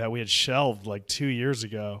 that we had shelved like 2 years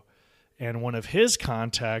ago. And one of his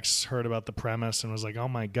contacts heard about the premise and was like, oh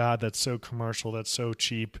my God, that's so commercial, that's so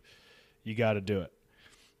cheap, you got to do it.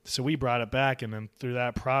 So we brought it back, and then through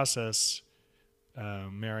that process,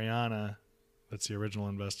 Mariana, that's the original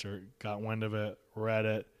investor, got wind of it, read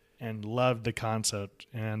it, and loved the concept.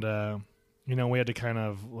 And we had to kind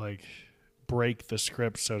of like break the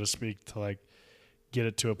script, so to speak, to like get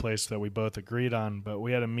it to a place that we both agreed on. But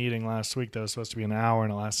we had a meeting last week that was supposed to be an hour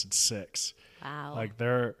and it lasted 6. Wow.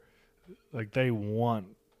 Like they want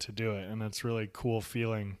to do it, and it's really cool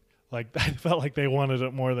feeling. Like I felt like they wanted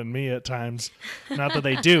it more than me at times. Not that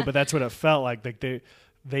they do, but that's what it felt like. Like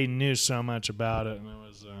they knew so much about it, and it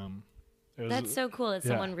was that's so cool that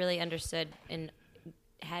someone really understood and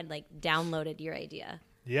had like downloaded your idea.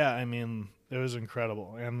 Yeah, I mean, it was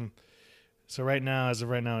incredible. And so as of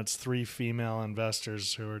right now, it's 3 female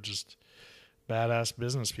investors who are just badass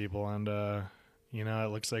business people. And,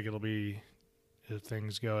 it looks like it'll be, if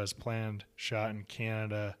things go as planned, shot in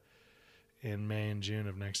Canada in May and June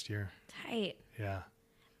of next year. Tight. Yeah.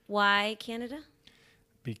 Why Canada?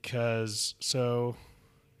 Because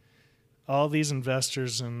all these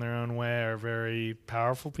investors in their own way are very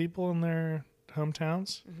powerful people in their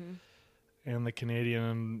hometowns. Mm-hmm. And the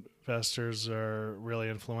Canadian investors are really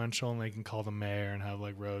influential, and they can call the mayor and have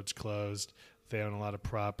like roads closed. They own a lot of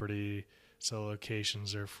property, so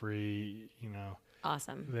locations are free.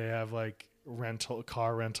 Awesome. They have like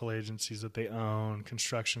car rental agencies that they own,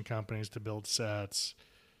 construction companies to build sets.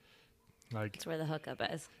 Like that's where the hookup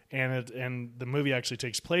is. And the movie actually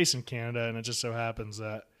takes place in Canada, and it just so happens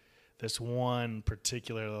that this one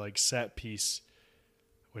particular like set piece,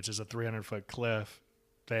 which is a 300-foot cliff,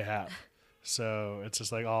 they have. So it's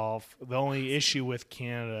just like the only issue with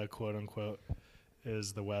Canada, quote unquote,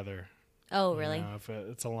 is the weather. Oh, really? If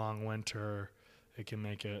it's a long winter, it can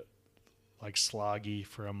make it like sloggy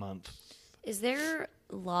for a month. Is there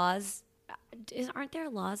laws? Aren't there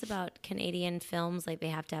laws about Canadian films? Like they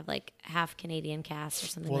have to have like half Canadian cast or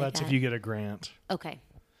something like that? Well, that's if you get a grant. Okay.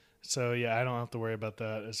 So yeah, I don't have to worry about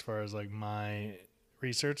that as far as like my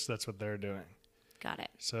research. That's what they're doing. Got it.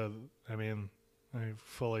 So, I mean, I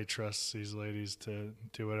fully trust these ladies to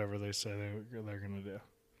do whatever they say they're going to do.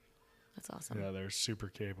 That's awesome. Yeah, they're super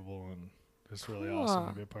capable, and it's really awesome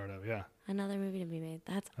to be a part of. Yeah. Another movie to be made.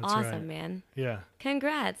 That's awesome, right. Man. Yeah.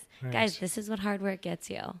 Congrats. Thanks. Guys, this is what hard work gets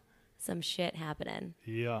you. Some shit happening.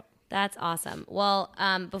 Yeah. That's awesome. Well,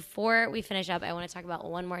 before we finish up, I want to talk about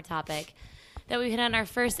one more topic that we hit on our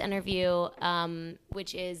first interview,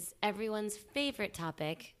 which is everyone's favorite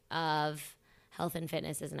topic of health and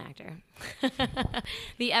fitness as an actor.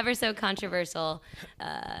 The ever so controversial,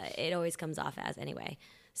 it always comes off as anyway.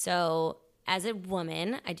 So as a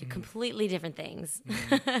woman, I do completely different things,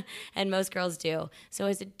 and most girls do. So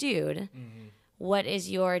as a dude, what is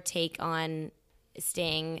your take on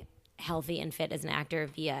staying healthy and fit as an actor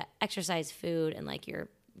via exercise, food, and like your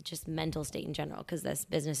just mental state in general? Because this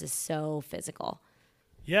business is so physical.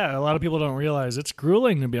 Yeah, a lot of people don't realize it's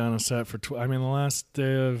grueling to be on a set for. The last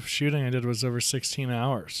day of shooting I did was over 16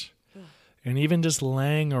 hours. And even just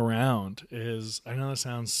laying around is, I know that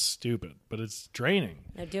sounds stupid, but it's draining.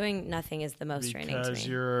 No, doing nothing is the most draining to me.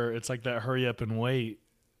 Because it's like that hurry up and wait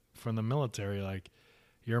from the military. Like,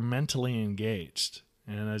 you're mentally engaged.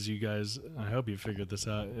 And as you guys, I hope you figured this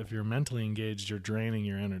out, if you're mentally engaged, you're draining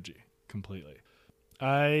your energy completely.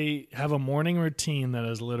 I have a morning routine that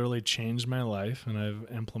has literally changed my life, and I've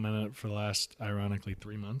implemented it for the last, ironically,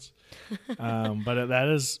 3 months. But that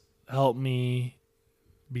has helped me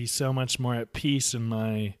be so much more at peace in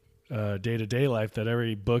my day-to-day life that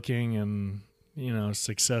every booking and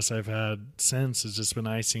success I've had since has just been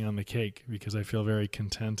icing on the cake, because I feel very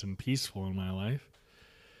content and peaceful in my life.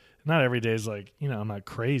 Not every day is like, I'm not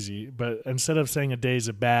crazy, but instead of saying a day is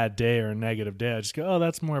a bad day or a negative day, I just go, oh,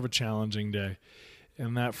 that's more of a challenging day.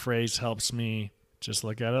 And that phrase helps me just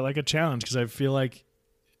look at it like a challenge, because I feel like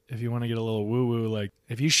if you want to get a little woo-woo, like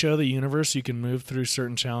if you show the universe you can move through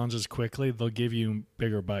certain challenges quickly, they'll give you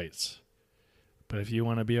bigger bites. But if you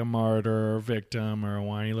want to be a martyr or a victim or a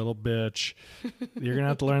whiny little bitch, you're going to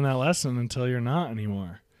have to learn that lesson until you're not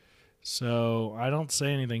anymore. So I don't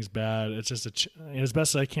say anything's bad. It's just as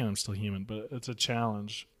best as I can. I'm still human, but it's a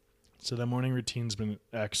challenge. So the morning routine's been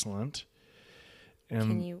excellent. And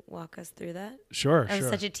can you walk us through that? Sure. That was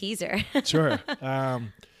such a teaser. Sure.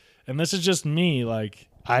 And this is just me. Like,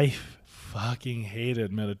 I fucking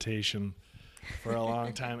hated meditation for a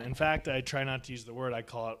long time. In fact, I try not to use the word. I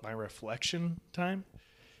call it my reflection time,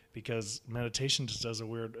 because meditation just does the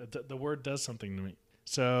word does something to me.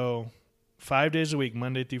 So 5 days a week,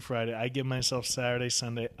 Monday through Friday, I give myself Saturday,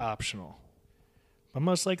 Sunday optional. But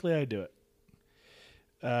most likely I do it.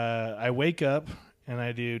 I wake up and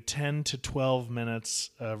I do 10 to 12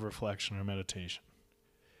 minutes of reflection or meditation.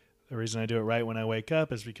 The reason I do it right when I wake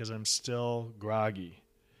up is because I'm still groggy.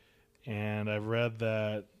 And I've read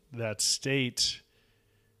that state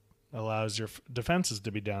allows your defenses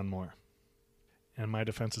to be down more. and my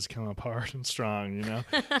defenses come up hard and strong, you know?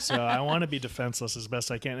 So I want to be defenseless as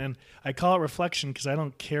best I can. And I call it reflection because I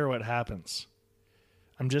don't care what happens.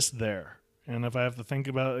 I'm just there. And if I have to think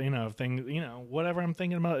about, whatever I'm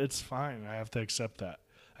thinking about, it's fine. I have to accept that.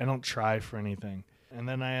 I don't try for anything. And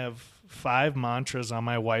then I have 5 mantras on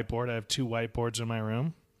my whiteboard. I have 2 whiteboards in my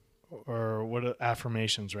room, or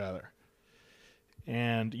affirmations rather.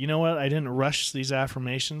 And you know what? I didn't rush these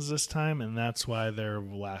affirmations this time, and that's why they're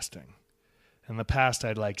lasting. In the past,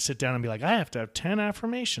 I'd like sit down and be like, I have to have 10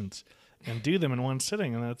 affirmations and do them in one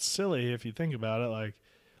sitting. And that's silly if you think about it. Like,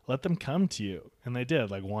 let them come to you. And they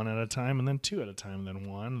did, like 1 at a time, and then 2 at a time, and then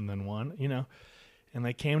 1, and then 1, you know. And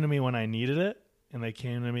they came to me when I needed it, and they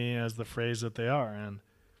came to me as the phrase that they are. And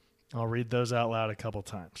I'll read those out loud a couple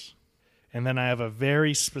times. And then I have a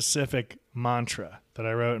very specific mantra that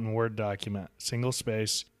I wrote in a Word document, single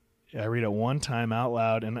space. I read it one time out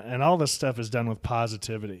loud, and all this stuff is done with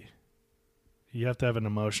positivity. You have to have an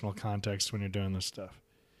emotional context when you're doing this stuff.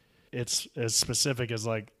 It's as specific as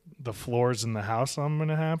like the floors in the house I'm going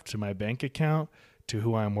to have, to my bank account, to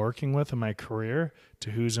who I'm working with in my career,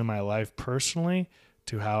 to who's in my life personally,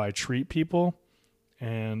 to how I treat people,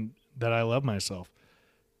 and that I love myself.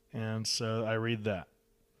 And so I read that.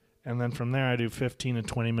 And then from there, I do 15 to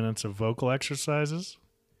 20 minutes of vocal exercises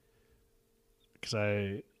because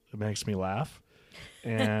it makes me laugh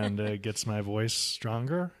and it gets my voice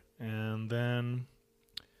stronger. And then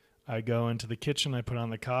I go into the kitchen, I put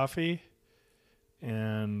on the coffee,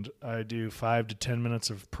 and I do 5 to 10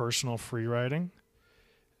 minutes of personal free writing.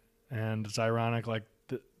 And it's ironic, like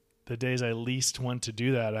the days I least want to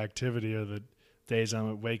do that activity are the days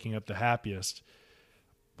I'm waking up the happiest.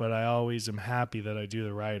 But I always am happy that I do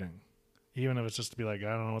the writing, even if it's just to be like, I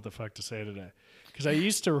don't know what the fuck to say today. Because I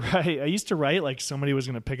used to write like somebody was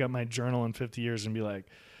going to pick up my journal in 50 years and be like,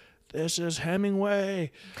 this is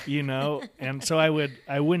Hemingway, you know? And so I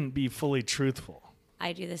wouldn't be fully truthful.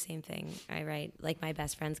 I do the same thing. I write like my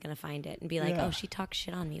best friend's going to find it and be like, oh, she talked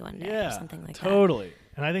shit on me one day or something like that. Totally.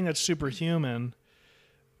 And I think that's superhuman.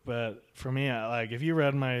 But for me, like if you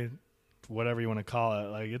read my, whatever you want to call it,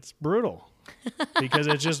 like it's brutal. Because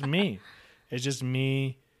it's just me. It's just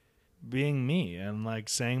me being me and like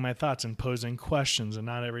saying my thoughts and posing questions. And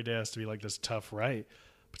not every day has to be like this tough write.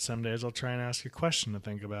 But some days I'll try and ask a question to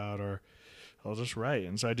think about, or I'll just write.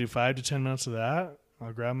 And so I do 5 to 10 minutes of that.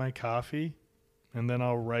 I'll grab my coffee and then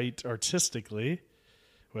I'll write artistically,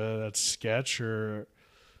 whether that's sketch or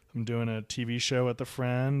I'm doing a TV show with a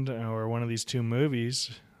friend or one of these 2 movies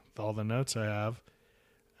with all the notes I have.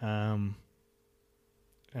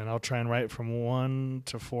 And I'll try and write from 1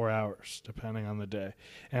 to 4 hours, depending on the day.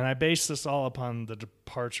 And I base this all upon the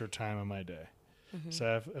departure time of my day. Mm-hmm.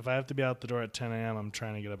 So if I have to be out the door at 10 a.m., I'm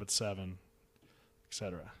trying to get up at 7,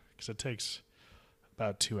 etc. Because it takes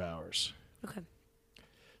about 2 hours. Okay.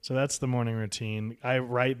 So that's the morning routine. I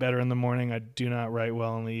write better in the morning. I do not write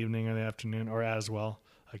well in the evening or the afternoon, or as well.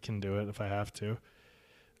 I can do it if I have to.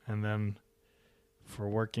 And then for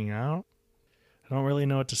working out, I don't really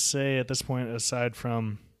know what to say at this point aside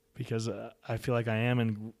from because I feel like I am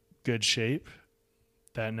in good shape,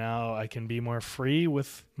 that now I can be more free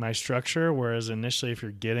with my structure, whereas initially if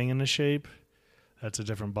you're getting into shape, that's a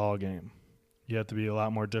different ball game. You have to be a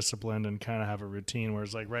lot more disciplined and kind of have a routine,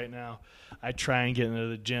 whereas like right now, I try and get into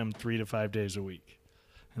the gym 3 to 5 days a week,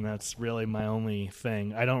 and that's really my only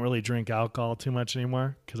thing. I don't really drink alcohol too much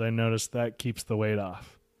anymore because I noticed that keeps the weight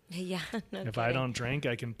off. Yeah. No if kidding. I don't drink,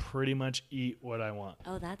 I can pretty much eat what I want.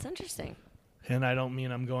 Oh, that's interesting. And I don't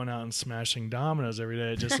mean I'm going out and smashing dominoes every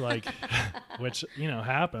day, just like, which,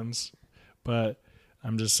 happens. But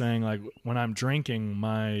I'm just saying, like, when I'm drinking,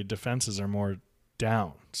 my defenses are more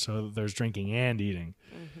down. So there's drinking and eating.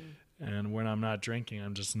 Mm-hmm. And when I'm not drinking,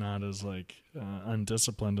 I'm just not as, like,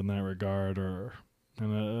 undisciplined in that regard.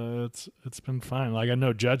 And it's been fine. Like, I have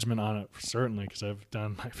no judgment on it, certainly, because I've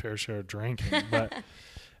done my fair share of drinking. But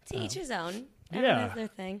to each his own. Everyone has their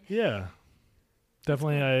thing. Yeah.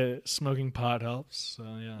 Definitely smoking pot helps. So,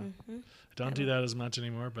 yeah. Mm-hmm. I don't do that as much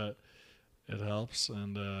anymore, but it helps.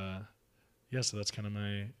 And, so that's kind of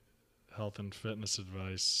my health and fitness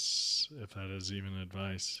advice, if that is even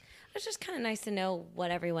advice. It's just kind of nice to know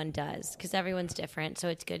what everyone does because everyone's different. So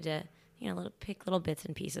it's good to, pick little bits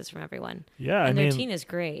and pieces from everyone. Yeah. And their routine is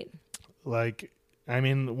great. Like,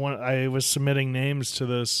 I was submitting names to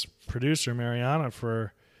this producer, Mariana,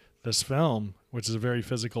 for this film, which is a very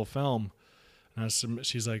physical film. And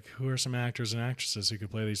she's like, who are some actors and actresses who could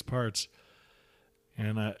play these parts?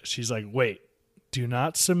 And she's like, wait, do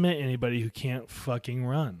not submit anybody who can't fucking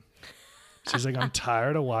run. She's like, I'm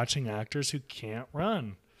tired of watching actors who can't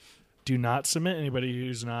run. Do not submit anybody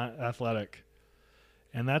who's not athletic.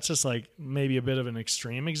 And that's just like maybe a bit of an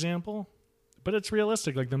extreme example, but it's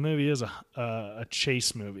realistic. Like the movie is a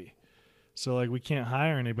chase movie. So like we can't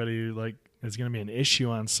hire anybody who like is going to be an issue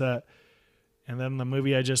on set. And then the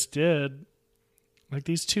movie I just did, like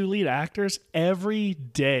these 2 lead actors, every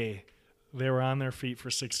day they were on their feet for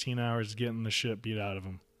 16 hours getting the shit beat out of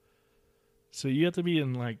them. So you have to be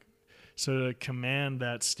in like, so to command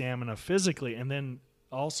that stamina physically and then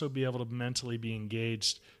also be able to mentally be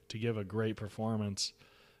engaged to give a great performance,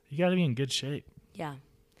 you got to be in good shape. Yeah.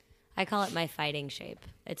 I call it my fighting shape.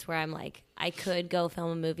 It's where I'm like, I could go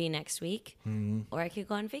film a movie next week or I could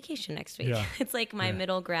go on vacation next week. Yeah. It's like my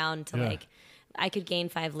middle ground to like, I could gain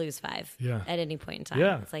 5, lose 5 at any point in time.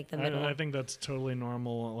 Yeah. It's like the middle. I think that's totally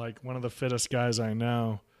normal. Like one of the fittest guys I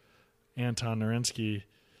know, Anton Narinsky,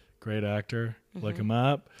 great actor. Look him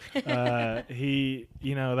up. He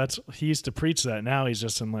used to preach that. Now he's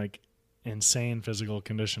just in like insane physical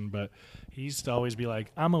condition, but he used to always be like,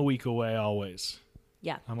 I'm a week away always.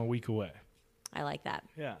 Yeah. I'm a week away. I like that.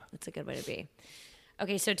 Yeah. That's a good way to be.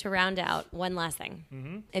 Okay, so to round out, one last thing.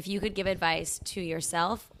 Mm-hmm. If you could give advice to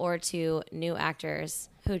yourself or to new actors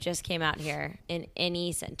who just came out here in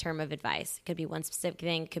any term of advice, it could be one specific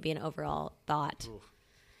thing, it could be an overall thought. Oof.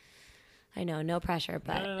 I know, no pressure,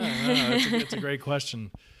 but... No. It's a great question.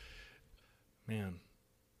 Man.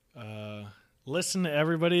 Listen to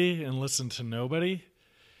everybody and listen to nobody,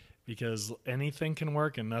 because anything can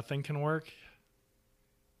work and nothing can work.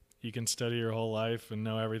 You can study your whole life and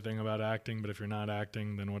know everything about acting, but if you're not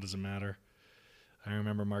acting, then what does it matter? I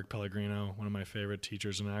remember Mark Pellegrino, one of my favorite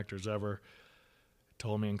teachers and actors ever,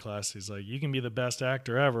 told me in class, he's like, you can be the best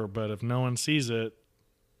actor ever, but if no one sees it,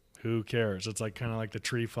 who cares? It's like kind of like the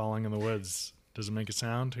tree falling in the woods. Does it make a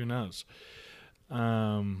sound? Who knows?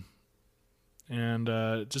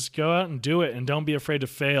 Just go out and do it, and don't be afraid to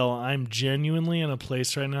fail. I'm genuinely in a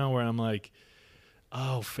place right now where I'm like,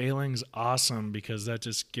 oh, failing's awesome, because that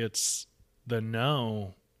just gets the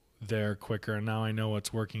no there quicker. And now I know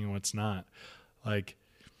what's working and what's not. Like,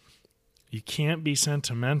 you can't be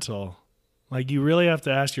sentimental. Like, you really have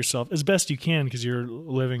to ask yourself, as best you can, because you're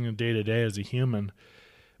living a day to day as a human.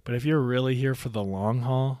 But if you're really here for the long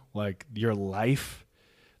haul, like your life,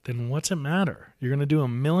 then what's it matter? You're going to do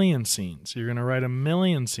 1,000,000 scenes. You're going to write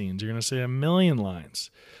 1,000,000 scenes. You're going to say 1,000,000 lines.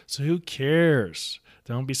 So who cares?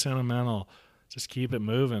 Don't be sentimental. Just keep it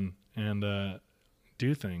moving and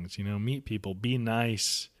do things, meet people, be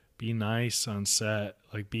nice on set.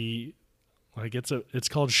 It's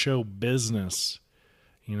called show business,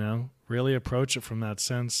 really approach it from that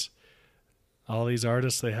sense. All these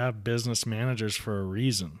artists, they have business managers for a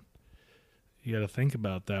reason. You got to think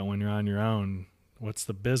about that when you're on your own. What's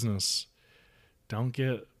the business? Don't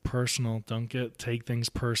get personal. Take things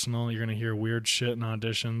personal. You're going to hear weird shit in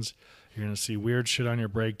auditions. You're going to see weird shit on your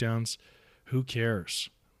breakdowns. Who cares?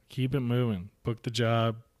 Keep it moving. Book the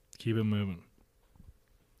job. Keep it moving.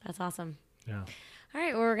 That's awesome. Yeah. All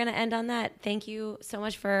right, well, we're going to end on that. Thank you so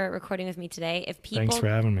much for recording with me today. If people Thanks for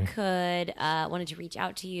having me. wanted to reach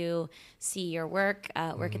out to you, see your work,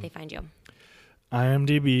 where could they find you?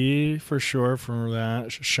 IMDb for sure for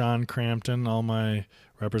that. Sean Crampton. All my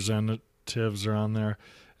representatives are on there.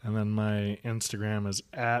 And then my Instagram is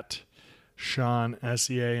at Sean,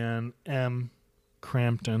 SEANM,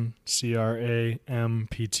 Crampton,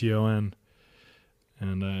 CRAMPTON.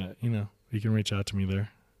 And, you can reach out to me there.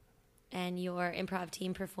 And your improv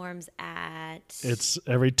team performs at... It's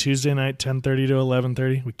every Tuesday night, 10:30 to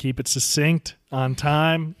 11:30. We keep it succinct, on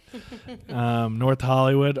time. North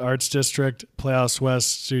Hollywood, Arts District, Playhouse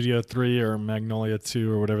West, Studio 3, or Magnolia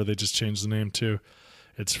 2, or whatever they just changed the name to.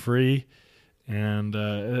 It's free, and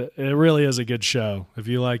it really is a good show. If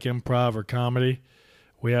you like improv or comedy,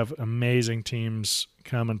 we have amazing teams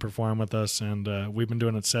come and perform with us, and we've been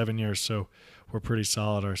doing it 7 years, so we're pretty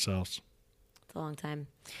solid ourselves. It's a long time.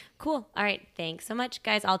 Cool. All right. Thanks so much,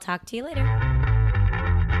 guys. I'll talk to you later.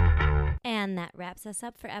 And that wraps us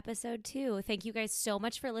up for episode 2. Thank you guys so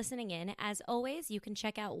much for listening in. As always, you can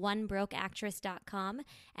check out onebrokeactress.com,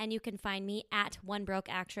 and you can find me at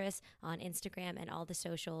onebrokeactress on Instagram and all the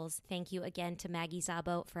socials. Thank you again to Maggie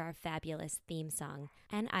Zabo for our fabulous theme song.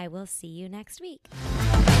 And I will see you next week.